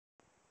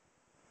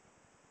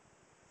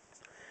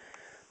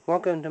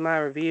Welcome to my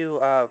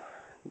review of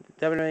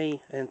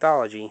WWE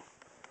Anthology.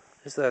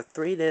 This is a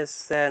 3-disc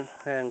set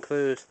that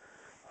includes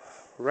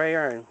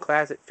rare and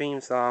classic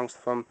theme songs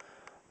from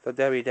the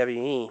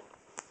WWE.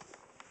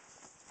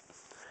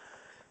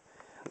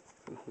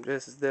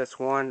 This is disc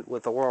 1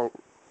 with the World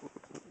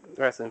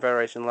Wrestling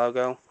Federation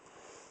logo,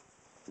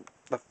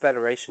 the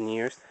Federation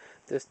years.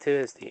 Disc 2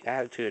 is the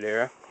Attitude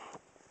Era.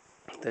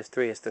 Disc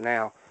 3 is the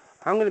Now.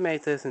 I'm going to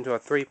make this into a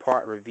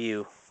 3-part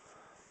review.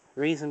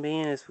 Reason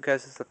being is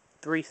because it's a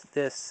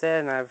 3-disc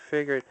set and I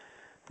figured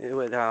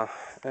it'll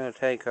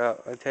take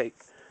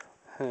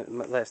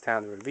less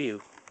time to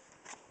review.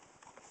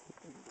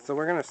 So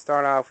we're going to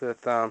start off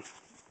with the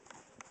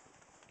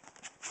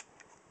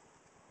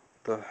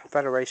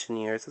Federation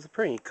years. It's a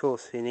pretty cool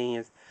CD.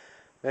 It's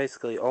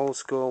basically old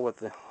school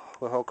with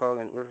Hulk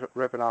Hogan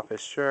ripping off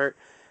his shirt,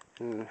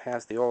 and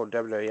has the old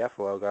WWF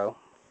logo,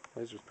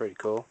 which is pretty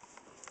cool.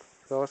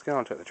 So let's get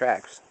on to the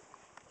tracks.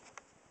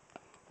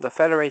 The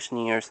Federation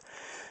years.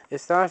 It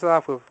starts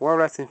off with World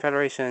Wrestling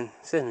Federation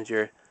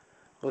signature,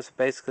 which is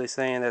basically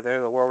saying that they're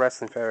the World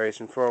Wrestling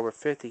Federation for over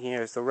 50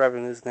 years, the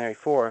revolutionary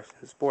force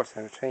in sports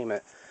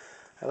entertainment.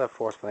 I left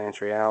forceful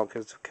entry out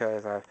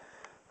because I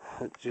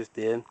just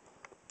did.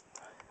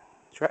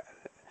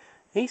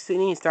 Each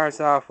CD starts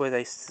off with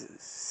a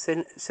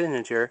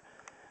signature,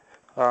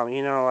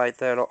 like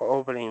that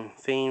opening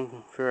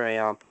theme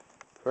for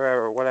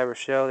whatever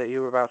show that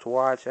you were about to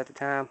watch at the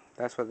time.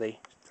 That's what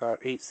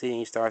each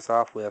CD starts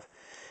off with.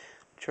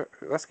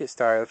 Let's get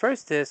started. The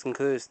first disc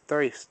includes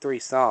 33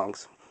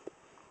 songs.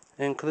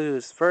 It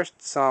includes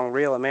first song,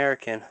 Real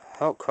American,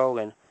 Hulk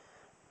Hogan.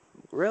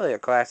 Really a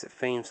classic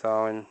theme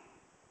song, and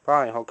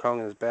probably Hulk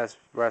Hogan's best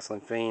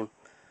wrestling theme,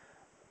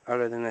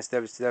 other than this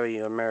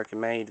WCW American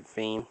Made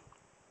theme.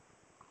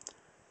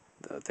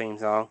 The theme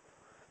song.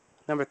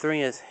 Number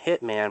 3 is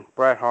Hitman,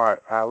 Bret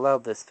Hart. I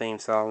love this theme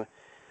song.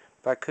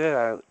 If I could,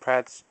 I'd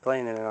practice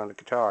playing it on the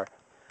guitar.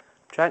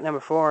 Track number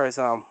 4 is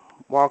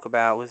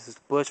Walkabout, which is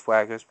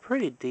Bushwhackers.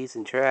 Pretty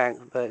decent track,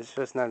 but it's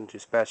just nothing too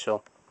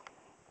special.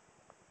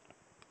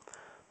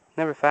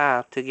 Number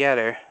 5,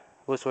 Together,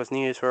 which was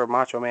used for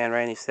Macho Man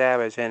Randy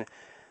Savage and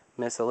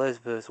Miss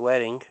Elizabeth's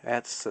wedding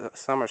at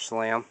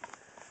SummerSlam,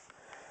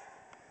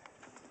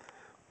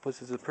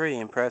 which is a pretty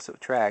impressive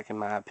track in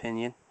my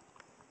opinion.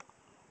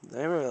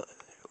 They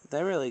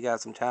really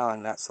got some talent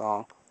in that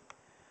song.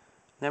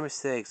 Number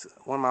 6,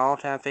 one of my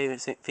all-time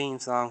favorite theme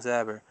songs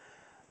ever.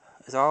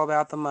 It's all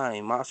about the money.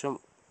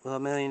 Macho, the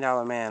 $1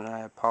 Million Man.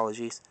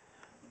 Apologies.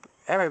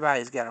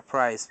 Everybody's got a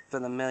price for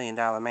the $1 Million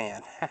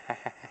Man.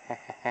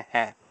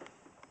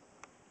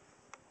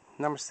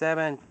 Number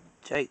 7,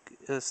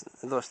 Jake, the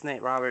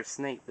Snake Roberts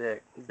Snake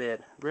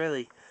bit.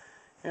 Really,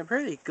 a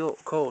pretty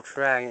cool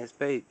track. It's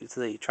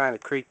basically trying to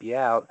creep you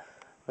out,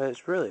 but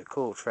it's really a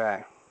cool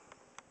track.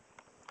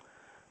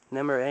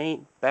 Number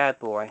 8, Bad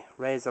Boy,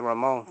 Raise the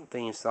Ramon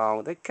theme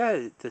song. They cut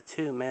it to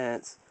 2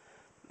 minutes,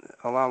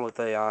 along with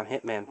the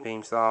Hitman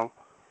theme song,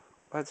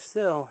 but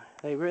still,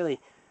 they really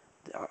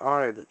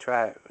honored the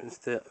track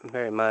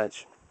very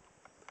much.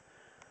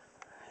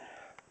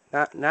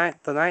 The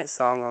ninth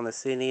song on the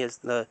CD is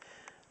the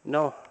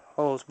No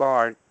Holds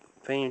Barred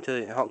theme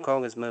to Hulk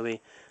Hogan's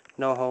movie,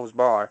 No Holds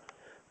Barred.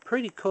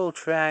 Pretty cool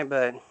track,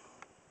 but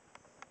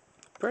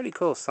pretty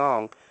cool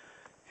song,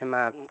 in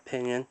my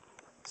opinion,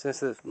 since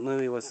the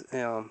movie was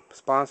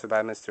sponsored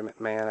by Mr.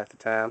 McMahon at the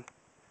time.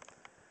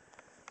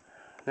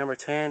 Number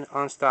 10,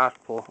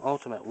 Unstoppable,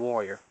 Ultimate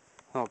Warrior.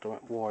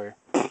 Ultimate Warrior.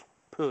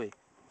 Pooey.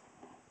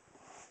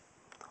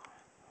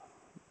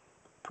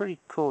 Pretty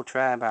cool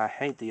track, but I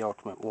hate the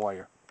Ultimate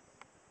Warrior.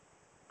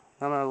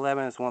 Number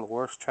 11 is one of the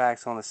worst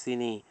tracks on the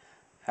CD.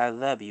 I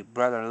Love You,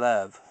 Brother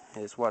Love,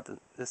 is what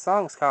the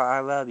song is called. I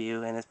Love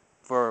You, and it's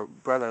for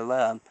Brother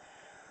Love.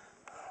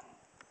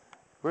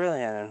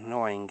 Really an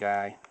annoying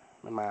guy,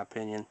 in my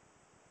opinion.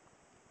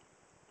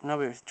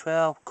 Number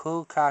 12,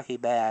 Cool, Cocky,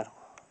 Bad,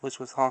 which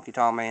was Honky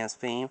Tonk Man's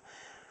theme.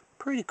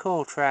 Pretty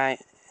cool track,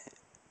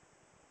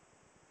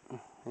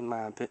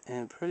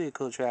 pretty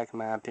cool track in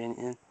my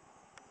opinion.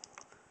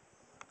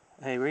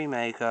 A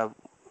remake of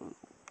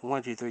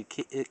 1, 2, 3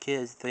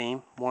 Kids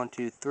theme, 1,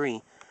 2,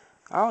 3.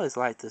 I always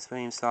liked this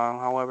theme song.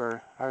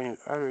 However, I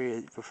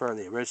really prefer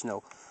the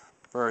original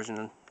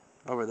version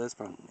over this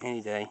one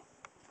any day.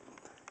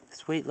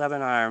 Sweet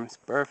Loving Arms,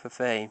 Birth of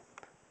Faye.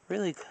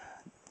 Really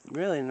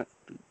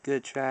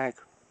good track.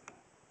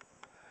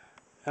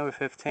 Number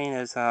 15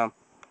 is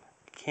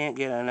Can't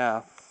Get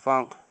Enough,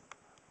 Funk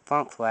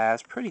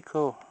Flash. Pretty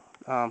cool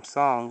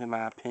song in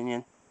my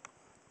opinion.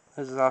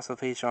 This is also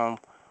featured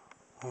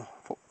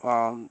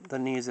on the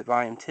Music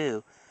Volume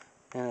 2,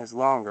 and it's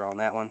longer on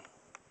that one.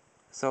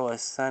 So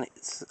is Sunny.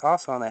 It's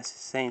also on that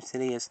same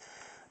CD as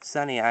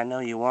Sunny, I Know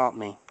You Want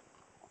Me.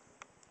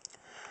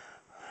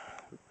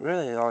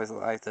 Really always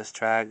like this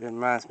track. It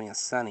reminds me of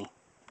Sunny.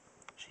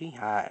 She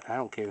hot. I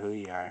don't care who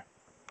you are.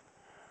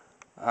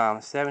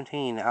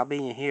 17, I'll Be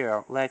Your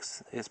Hero,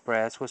 Lex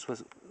Express, which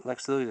was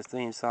Lex Luger's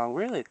theme song.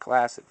 Really a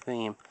classic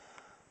theme.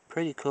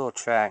 Pretty cool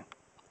track.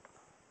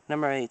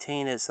 Number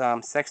 18 is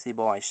Sexy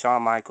Boy,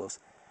 Shawn Michaels.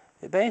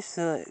 It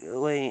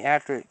basically,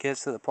 after it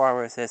gets to the part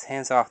where it says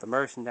hands off the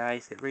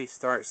merchandise, it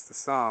restarts the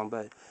song,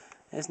 but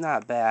it's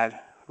not bad.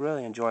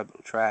 Really enjoyable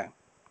track.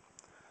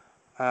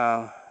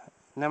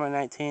 Number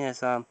 19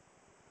 is Los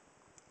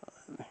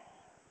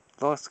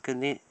Boracus.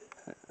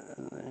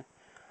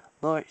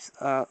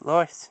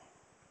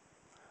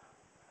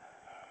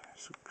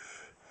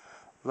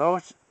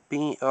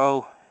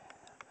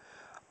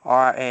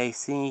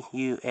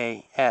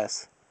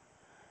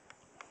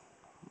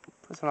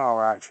 It's an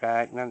alright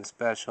track, nothing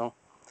special.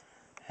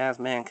 Has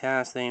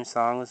Mankind's theme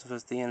song. This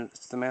was the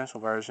instrumental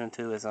version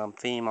to his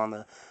theme on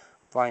the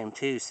Volume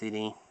 2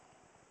 CD.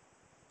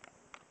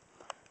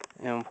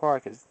 And before I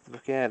could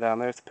forget,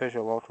 there's the picture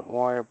of Ultimate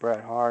Warrior,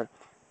 Bret Hart,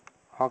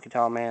 Honky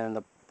Tonk Man, and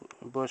the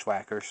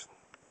Bushwhackers.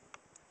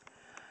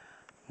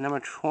 Number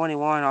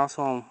 21,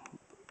 also on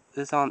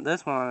this one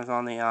is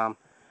on the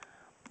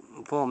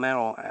Full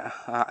Metal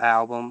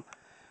album.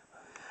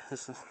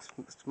 This is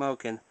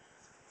Smoking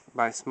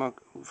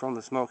from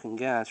the Smoking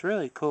Gun. It's a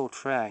really cool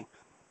track.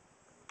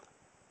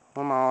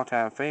 One of my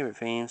all-time favorite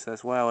themes,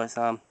 as well as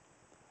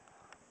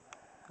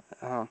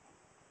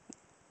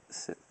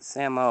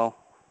Samoa,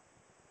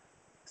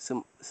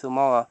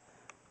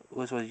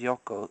 which was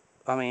Yoko.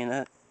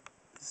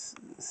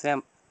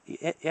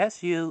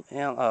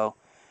 S-U-M-O,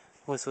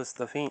 which was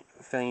the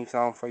theme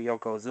song for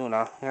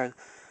Yokozuna.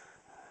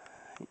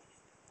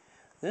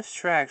 This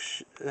track,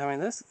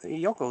 this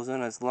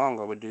Yokozuna's long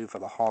overdue for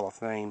the Hall of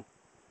Fame.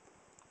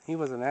 He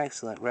was an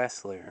excellent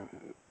wrestler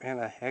and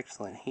an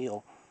excellent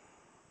heel.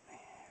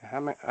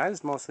 I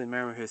just mostly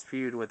remember his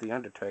feud with The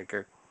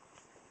Undertaker.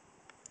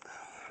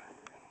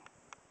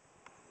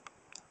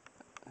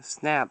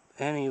 Snap,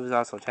 and he was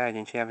also tag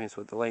team champions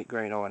with the late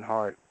great Owen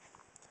Hart.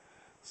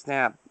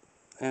 Snap,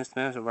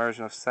 instrumental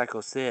version of Psycho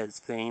Sid's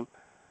theme.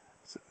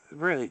 It's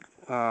really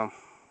a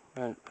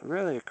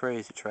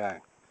crazy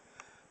track.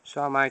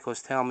 Shawn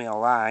Michaels' "Tell Me a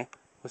Lie,"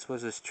 which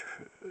was his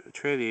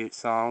tribute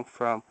song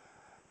from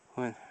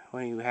when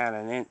he had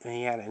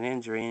an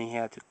injury and he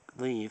had to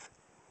leave.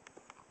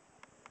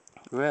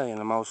 Really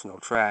an emotional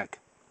track.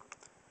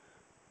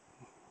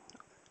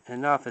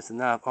 Enough is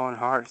Enough, Owen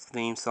Hart's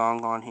theme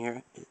song on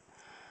here. It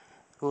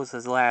was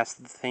his last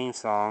theme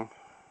song.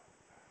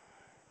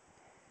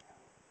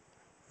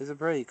 It's a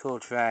pretty cool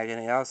track, and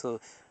it also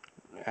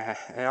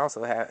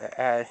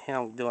had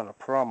him doing a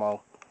promo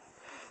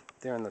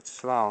during the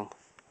song.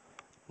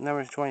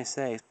 Number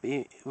 26,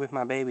 Be With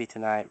My Baby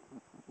Tonight,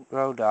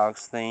 Road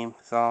Dogg's theme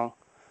song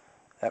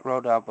that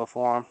Road Dogg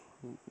performed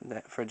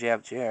for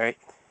Jeff Jarrett.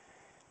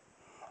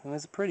 And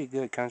it's a pretty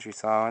good country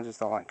song. I just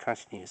don't like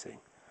country music.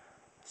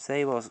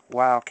 Sable's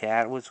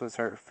Wildcat, which was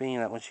her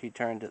theme when she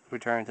returned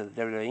to the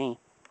WWE.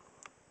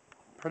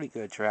 Pretty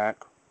good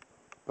track,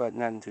 but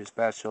nothing too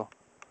special.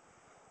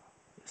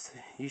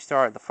 You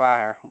Started the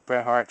Fire,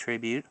 Bret Hart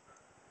tribute,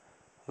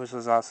 which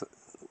was also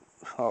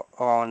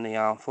on the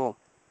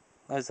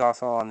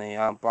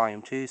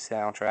Volume 2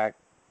 soundtrack.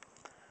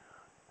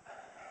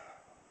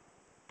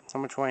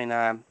 Number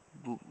 29,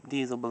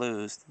 Diesel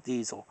Blues,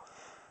 Diesel.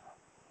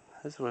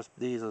 This was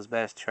Diesel's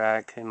best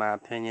track, in my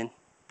opinion.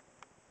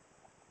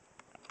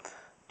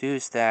 Do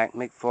Stack,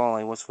 Mick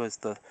Foley, this was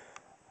the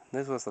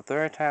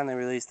third time they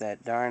released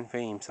that darn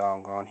theme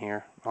song on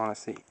here, on a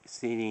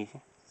CD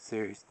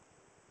series.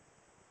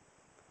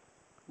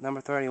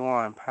 Number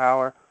 31,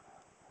 Power,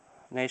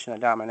 Nation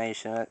of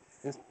Domination.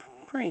 It's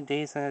pretty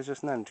decent, it's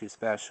just nothing too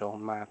special,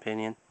 in my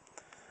opinion.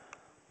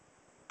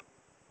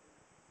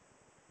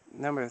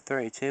 Number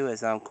 32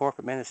 is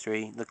Corporate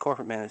Ministry, the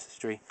Corporate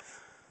Ministry.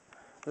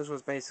 This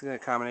was basically a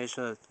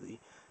combination of the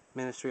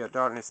Ministry of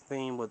Darkness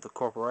theme with the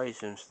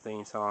Corporation's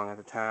theme song at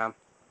the time.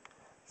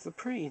 It's a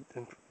pretty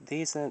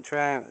decent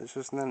track, it's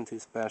just nothing too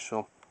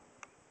special.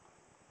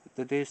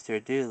 The Deuce to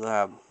Dude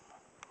Love.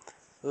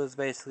 It was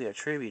basically a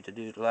tribute to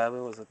Dude Love.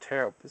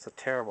 It's a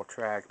terrible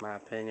track, in my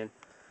opinion.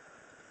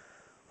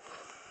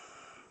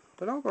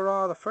 But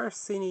overall, the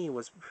first CD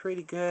was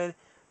pretty good.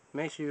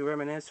 Makes you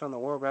reminisce on the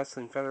World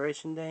Wrestling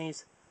Federation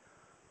days.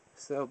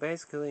 So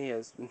basically,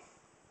 it's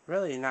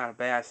really not a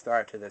bad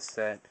start to this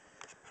set.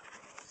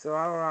 So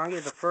I'll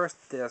give the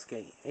first disc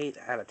an 8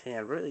 out of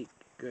 10. Really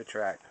good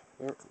track.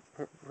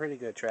 Pretty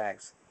good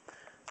tracks.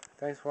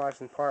 Thanks for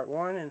watching part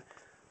 1, and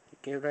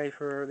get ready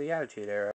for the Attitude Era.